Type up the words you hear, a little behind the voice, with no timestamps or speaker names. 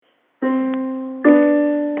Hi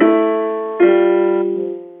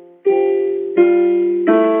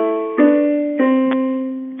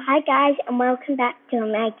guys, and welcome back to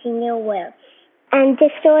Imagining Your World. And this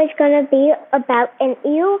story is going to be about an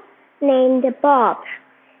eel named Bob.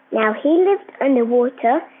 Now he lived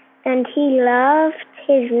underwater and he loved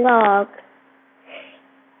his log.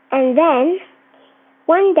 And then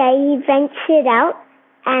one day he ventured out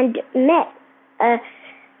and met a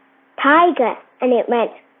tiger, and it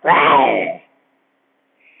went "Rawr!"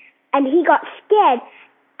 And he got scared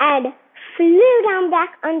and flew down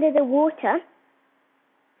back under the water.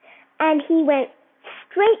 And he went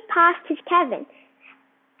straight past his cabin.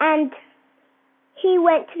 And he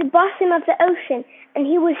went to the bottom of the ocean. And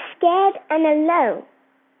he was scared and alone.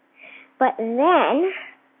 But then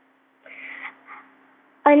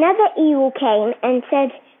another eel came and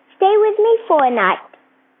said, "Stay with me for a night.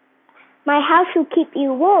 My house will keep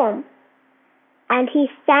you warm." And he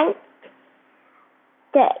thanked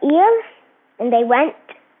the eel. And they went.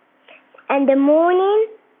 And the morning,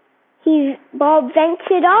 Bob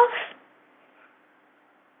ventured off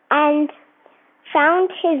and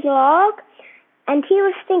found his log, and he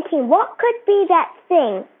was thinking, what could be that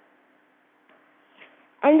thing?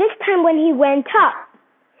 And this time when he went up,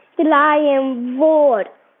 the lion roared.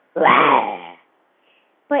 "Rawr!"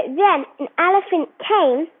 But then an elephant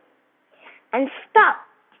came and stopped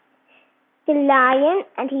the lion,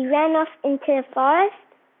 and he ran off into the forest,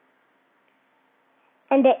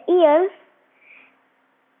 and the eel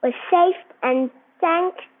was safe and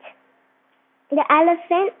thanked the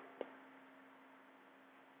elephant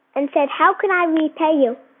and said, "How can I repay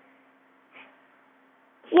you?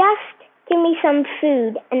 Just give me some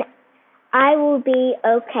food and I will be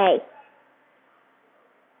okay."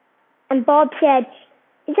 And Bob said,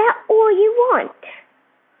 "Is that all you want?"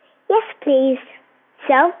 "Yes, please."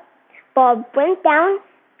 So Bob went down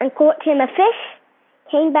and caught him a fish,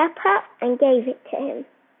 came back up and gave it to him.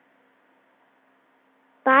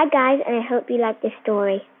 Bye guys, and I hope you like this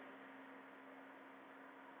story.